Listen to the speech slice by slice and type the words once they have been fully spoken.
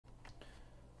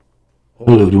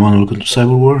Hello everyone, welcome to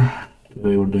Cyberwar.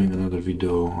 Today we're doing another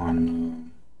video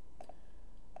on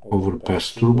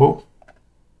Overpass Turbo.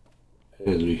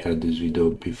 As we had this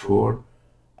video before,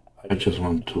 I just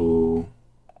want to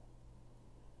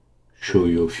show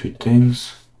you a few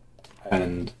things,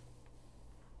 and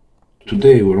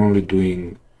today we're only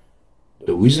doing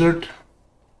the wizard,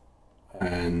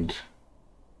 and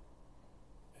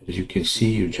as you can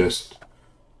see, you just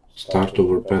start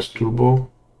Overpass Turbo,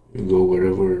 you go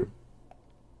wherever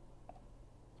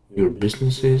your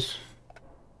business is.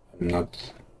 I'm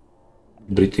not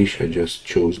British, I just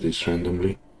chose this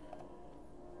randomly,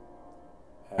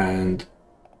 and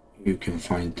you can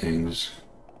find things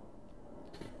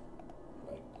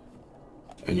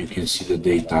and you can see the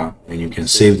data and you can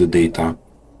save the data.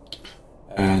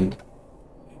 And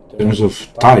in terms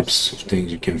of types of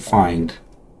things you can find,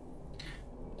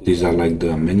 these are like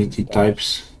the amenity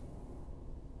types.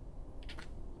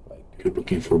 Like you're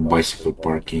looking for bicycle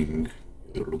parking,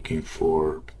 you're looking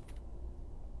for,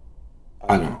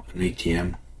 I don't know, an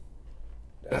ATM.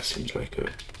 That seems like a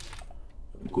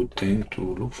good thing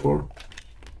to look for.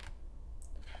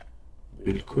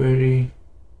 Build query,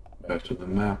 back to the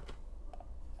map,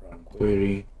 run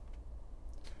query.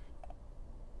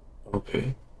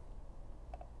 Okay.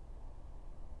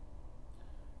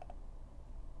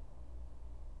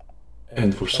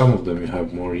 And for some of them you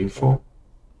have more info,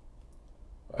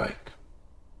 like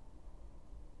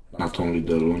not only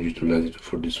the longitude, latitude.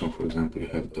 For this one, for example, you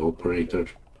have the operator,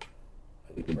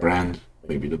 the brand,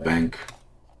 maybe the bank.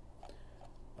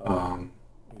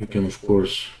 You can of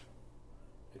course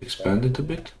expand it a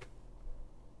bit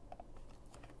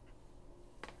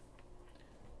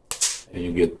and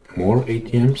you get more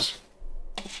ATMs,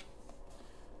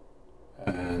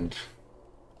 and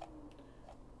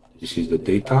this is the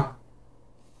data.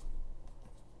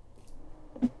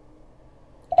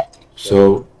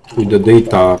 So with the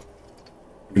data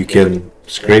you can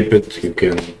scrape it, you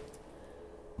can,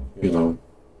 you know,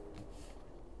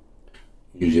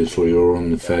 use it for your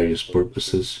own nefarious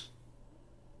purposes.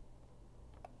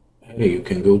 Hey, you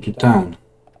can go to town.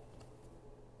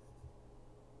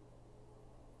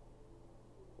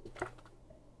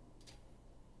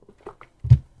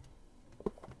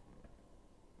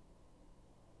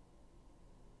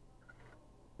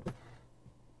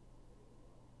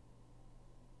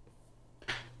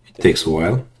 It takes a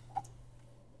while.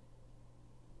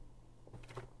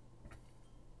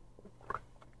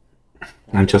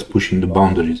 I'm just pushing the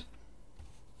boundaries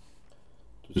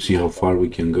to see how far we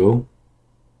can go.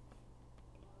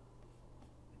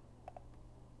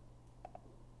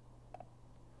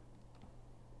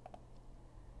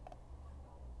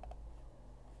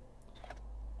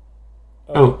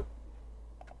 Oh,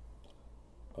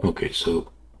 okay,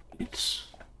 so it's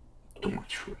too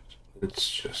much for it.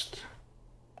 Let's just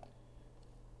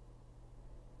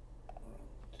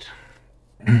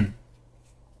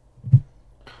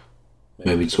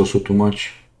maybe it's also too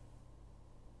much.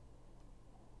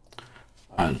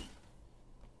 And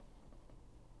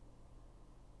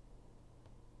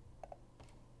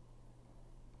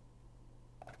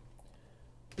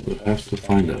we'll have to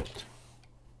find out.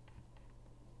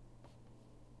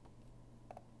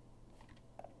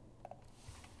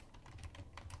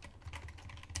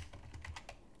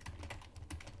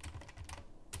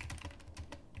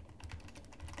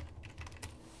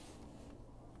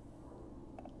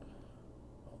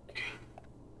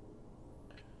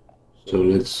 So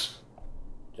let's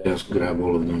just grab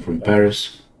all of them from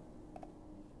Paris.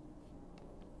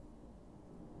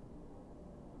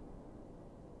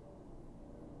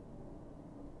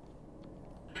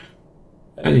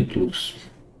 And it looks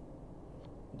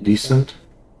decent.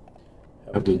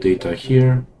 Have the data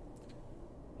here.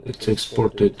 Let's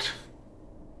export it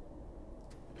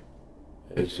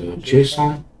as a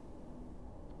JSON.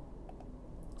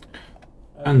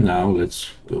 And now let's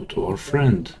go to our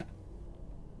friend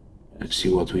and see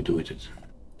what we do with it.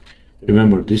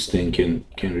 Remember, this thing can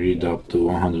read up to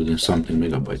 100 and something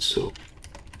megabytes, so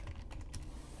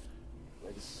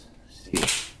let's see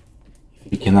if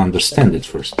we can understand it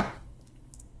first.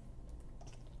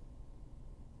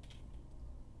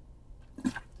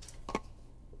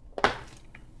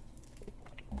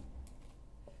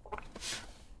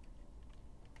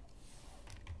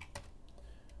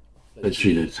 Let's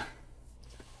read it.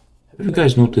 Have you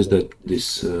guys noticed that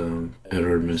this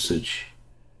error message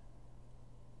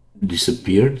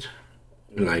disappeared?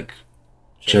 Like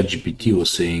ChatGPT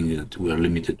was saying that we are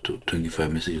limited to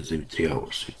 25 messages every 3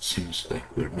 hours. It seems like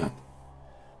we're not.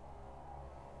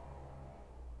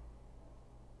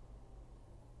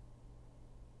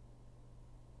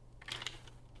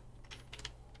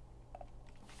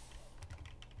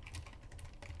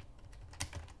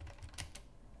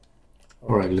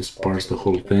 Alright, let's parse the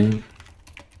whole thing.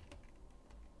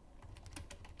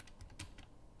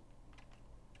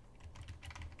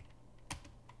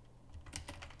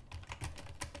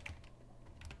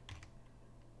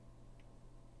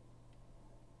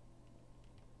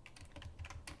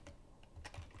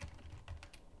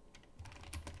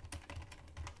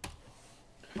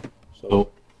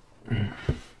 So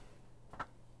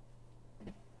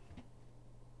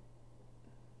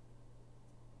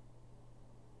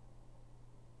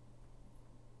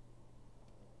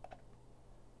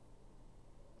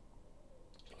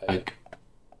like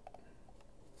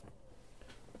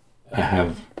I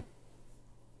have,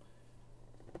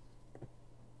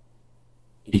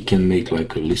 you can make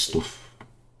like a list of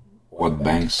what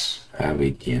banks have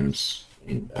ATMs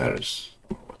in Paris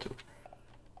or whatever.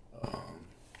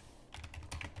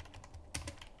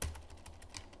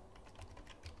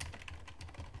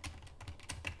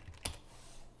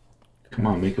 Come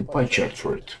on, make a pie chart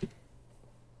for it.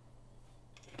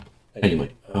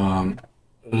 Anyway,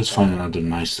 let's find another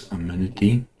nice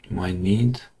amenity you might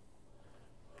need.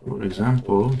 For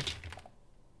example,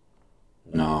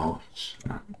 no, it's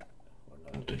not.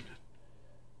 We're not doing that.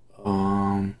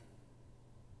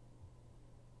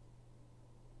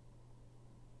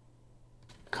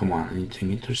 Come on,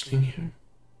 anything interesting here?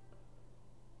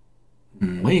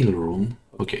 Mail room.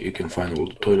 Okay, you can find all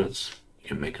the toilets. You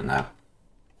can make an app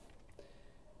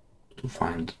to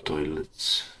find the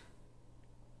toilets.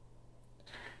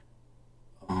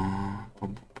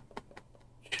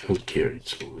 Healthcare,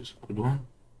 it's always a good one.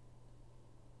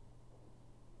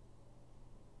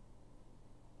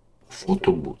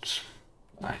 Photo booths,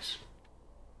 nice.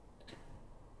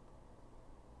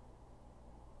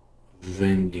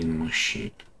 Vending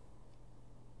machine.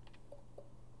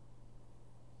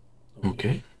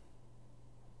 Okay.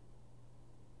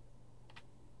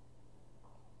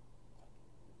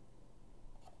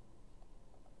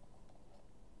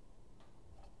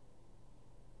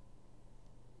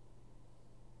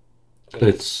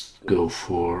 Let's go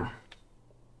for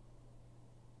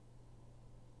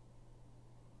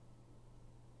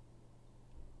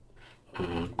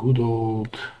good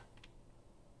old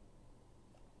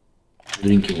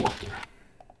drinking water.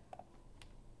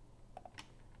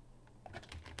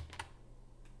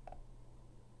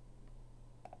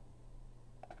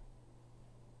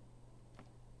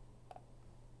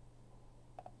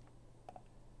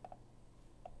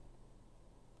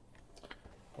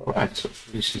 Alright, so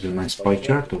this is a nice pie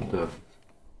chart of the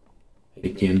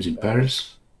ATMs in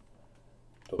Paris.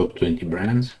 Top 20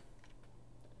 brands.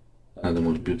 Not the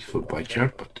most beautiful pie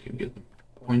chart, but you get the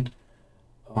point.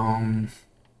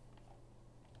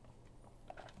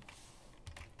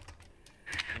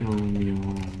 Show me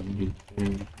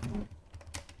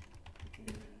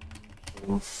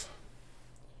of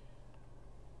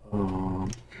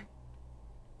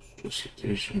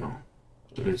situational.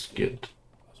 So let's get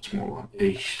a small one.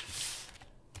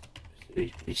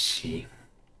 HPC.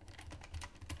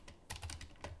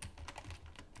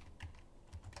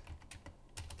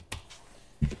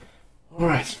 All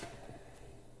right.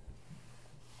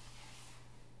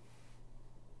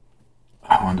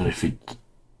 I wonder if it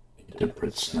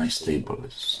interprets nice table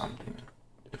as something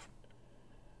different.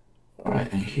 All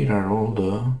right, and here are all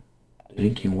the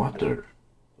drinking water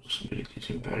possibilities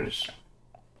in Paris.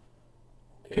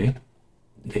 Okay,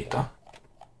 data.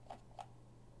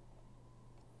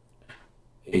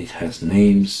 It has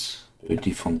names,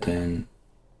 Petit Fontaine,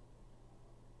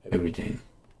 everything,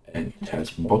 and it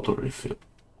has bottle refill.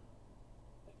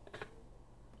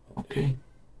 Okay.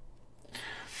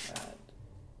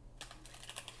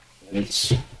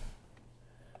 Let's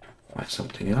find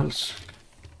something else.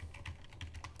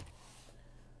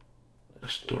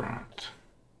 Restaurant.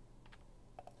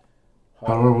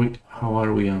 How are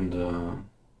we on the?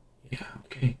 Yeah.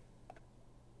 Okay.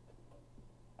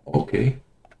 Okay.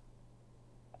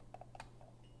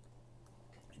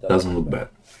 It doesn't look bad.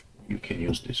 You can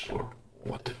use this for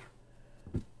whatever.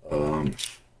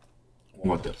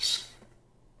 What else?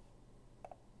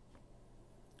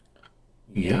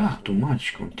 Yeah, too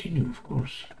much. Continue, of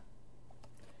course.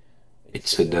 It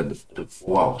said that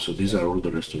wow, so these are all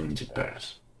the restaurants in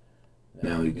Paris.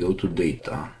 Now we go to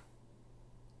data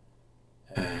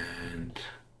and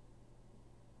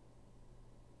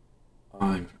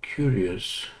I'm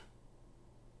curious,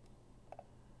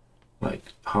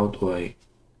 like how do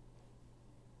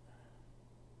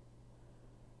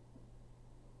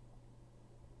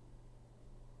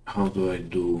I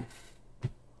do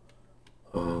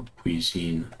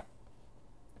cuisine?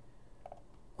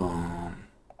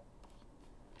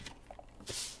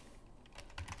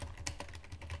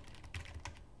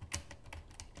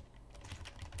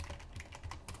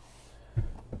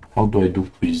 how do I do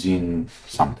cuisine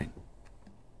something?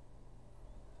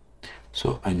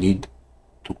 So I need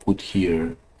to put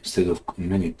here, instead of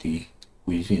amenity,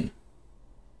 cuisine.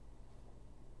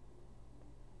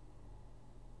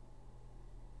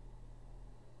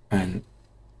 And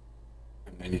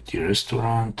amenity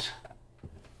restaurant,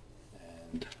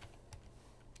 and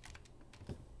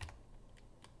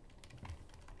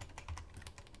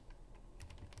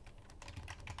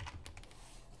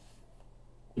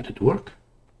would it work?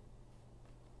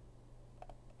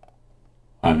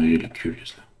 I'm really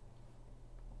curious now.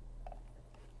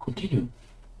 Continue.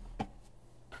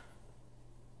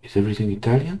 Is everything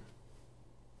Italian?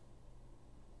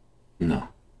 No.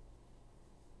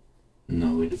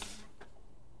 No, it didn't.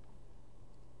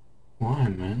 Why,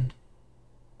 man?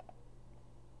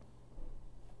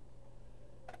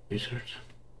 Wizard.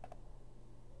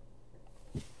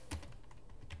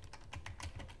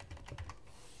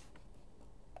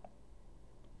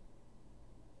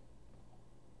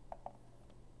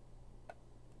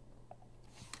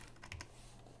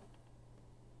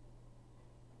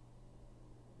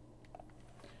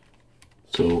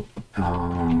 So,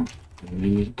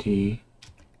 community.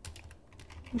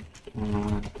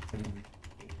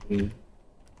 Can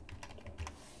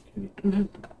you do that?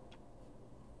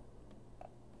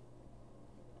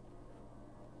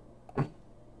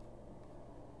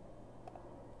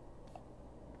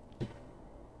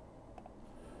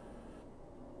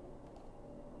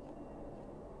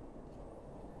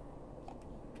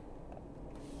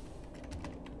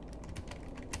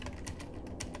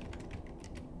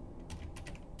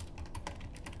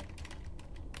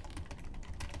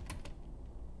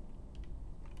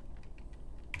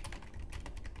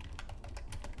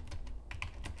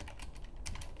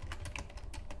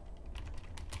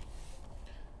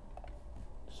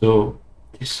 So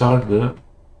these are the,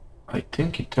 I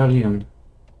think, Italian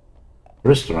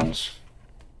restaurants,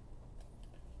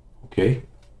 okay,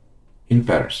 in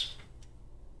Paris,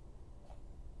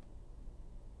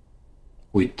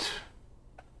 with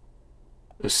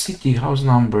a city, house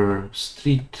number,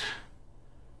 street,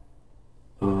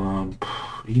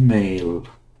 email,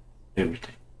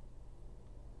 everything,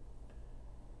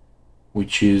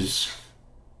 which is,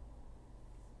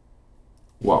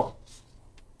 wow.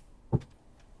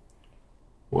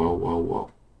 Wow, wow,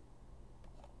 wow.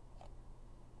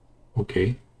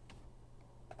 Okay.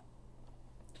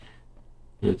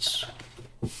 Let's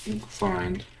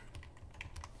find.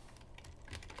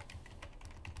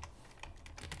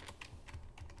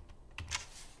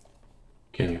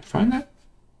 Can you find that?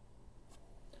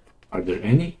 Are there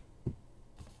any?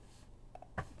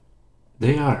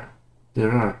 There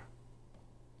are.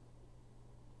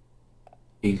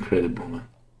 Incredible, man.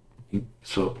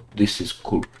 So this is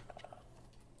cool.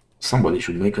 Somebody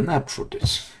should make an app for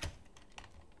this.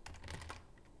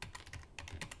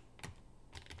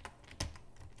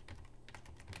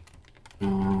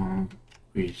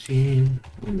 Cuisine,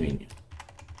 Romania.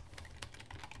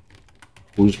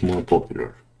 Who's more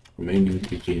popular, Romanian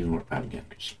cuisine or Afghan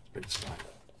cuisine? Let's find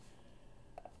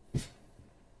out.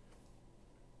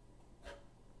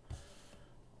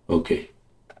 Okay.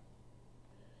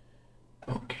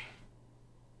 Okay.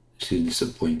 This is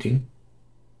disappointing.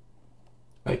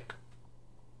 Like,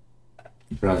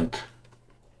 run it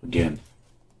again.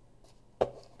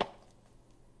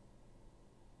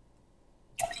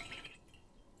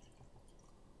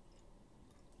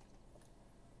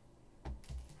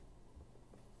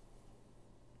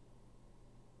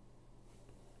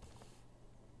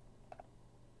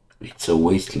 It's a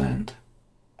wasteland.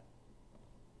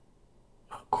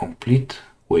 A complete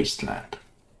wasteland.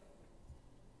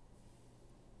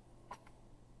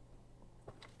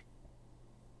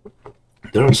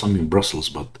 There are some in Brussels,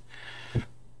 but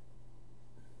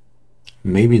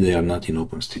maybe they are not in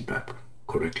OpenStreetMap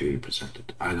correctly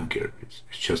represented. I don't care. It's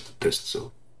just a test,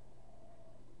 so.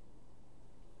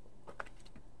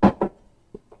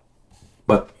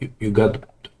 But you got the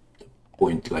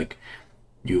point. Like,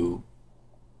 you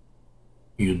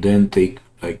then take,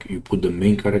 like, you put the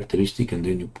main characteristic and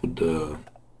then you put the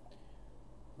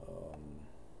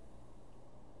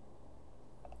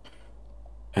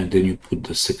and then you put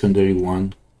the secondary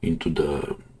one into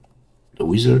the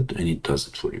wizard, and it does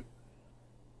it for you.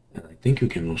 And I think you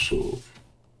can also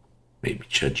maybe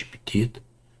ChatGPT it.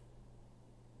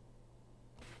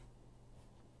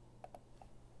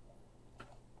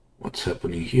 What's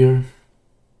happening here?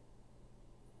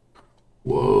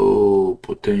 Whoa,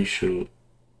 potential.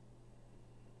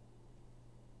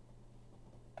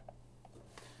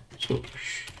 So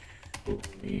show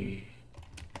me.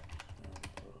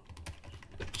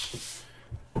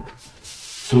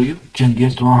 So you can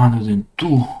get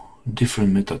 102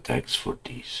 different meta tags for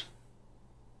these.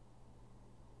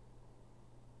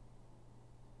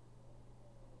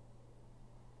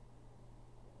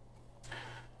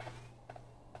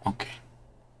 Okay.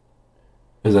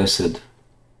 As I said,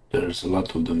 there's a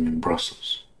lot of them in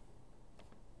Brussels.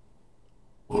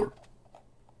 Or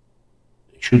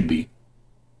they should be.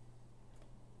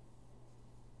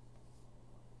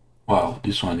 Wow,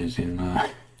 this one is in...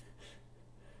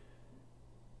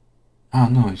 Ah,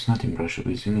 no, it's not in Brussels,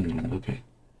 it's in England, okay.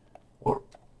 Or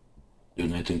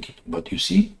United Kingdom. But you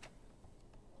see,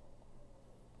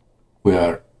 we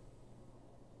are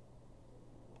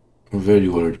very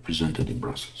well represented in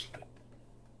Brussels.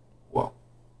 Wow.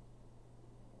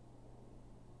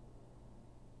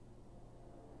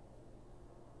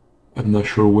 I'm not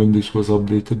sure when this was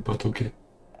updated, but okay.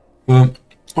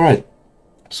 Alright,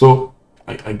 so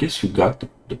I guess you got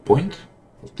the point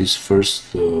of this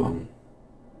first...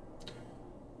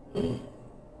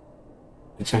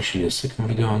 it's actually a second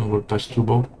video on Overpass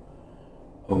Turbo.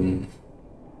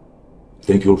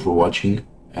 Thank you all for watching,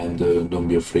 and don't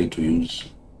be afraid to use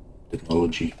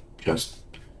technology. Just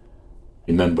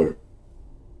remember,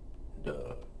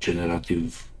 the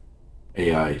generative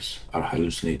AIs are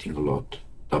hallucinating a lot.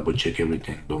 Double check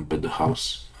everything. Don't bet the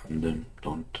house on them.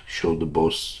 Don't show the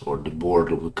boss or the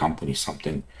board of the company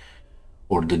something,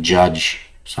 or the judge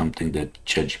something that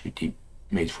ChatGPT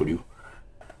made for you.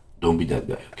 Don't be that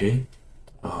guy, okay?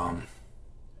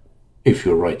 If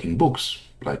you're writing books,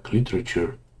 like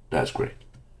literature, that's great.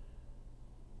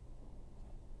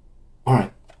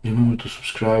 Alright, remember to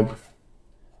subscribe.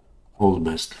 All the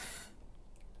best.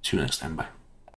 See you next time. Bye.